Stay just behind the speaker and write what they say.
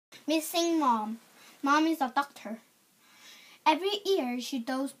Missing Mom. Mom is a doctor. Every year she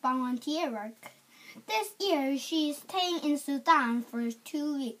does volunteer work. This year she is staying in Sudan for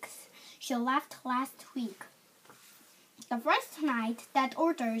 2 weeks. She left last week. The first night, Dad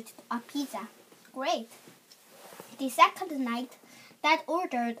ordered a pizza. Great. The second night, Dad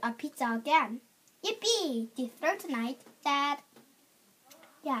ordered a pizza again. Yippee! The third night, Dad...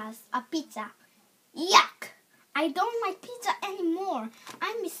 Yes, a pizza. Yuck! I don't like pizza anymore.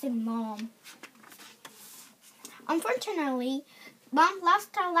 I'm missing Mom. Unfortunately, Mom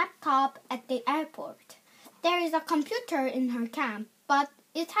lost her laptop at the airport. There is a computer in her camp, but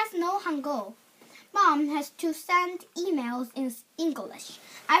it has no Hangul. Mom has to send emails in English.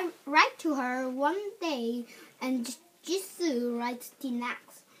 I write to her one day and Jisoo writes the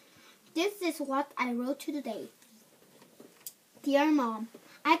next. This is what I wrote today. Dear Mom,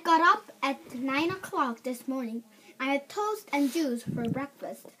 I got up at 9 o'clock this morning. I had toast and juice for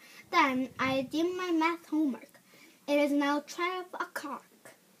breakfast. Then I did my math homework. It is now 12 o'clock.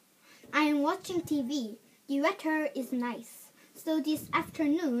 I am watching TV. The weather is nice. So this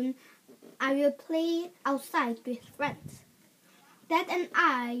afternoon, I will play outside with friends. Dad and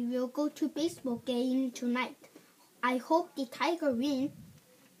I will go to baseball game tonight. I hope the Tiger win.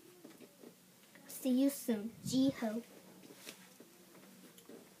 See you soon, Ji-ho.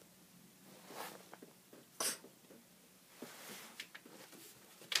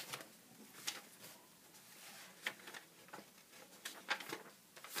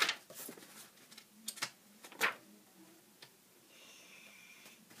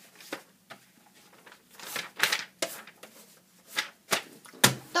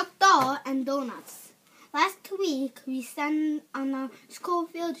 And donuts. Last week we sent on a school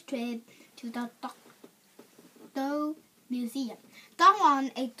field trip to the Dokdo Museum.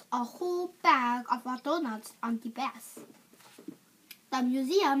 Dongwon ate a whole bag of donuts on the bus. The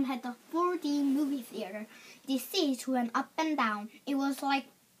museum had a 4D movie theater. The seats went up and down. It was like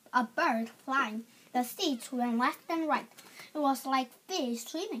a bird flying. The seats went left and right. It was like fish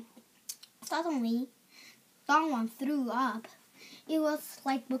swimming. Suddenly, Dongwon threw up. It was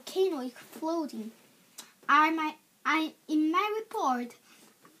like volcano exploding. In my report,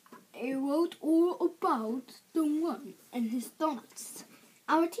 I wrote all about Dongwon and his donuts.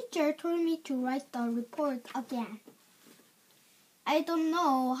 Our teacher told me to write the report again. I don't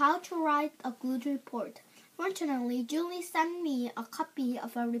know how to write a good report. Fortunately, Julie sent me a copy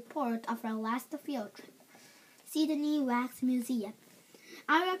of a report of our last field trip, Sydney Wax Museum.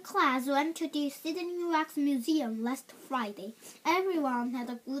 Our class went to the Sydney Wax Museum last Friday. Everyone had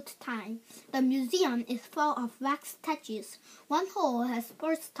a good time. The museum is full of wax statues. One hall has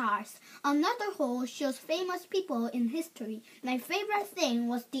sports stars. Another hall shows famous people in history. My favorite thing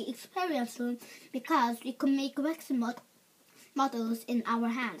was the experience room because we could make wax models in our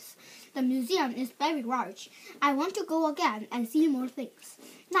hands. The museum is very large. I want to go again and see more things.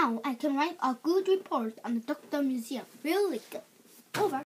 Now I can write a good report on the Dokdo Museum. Really good. Over.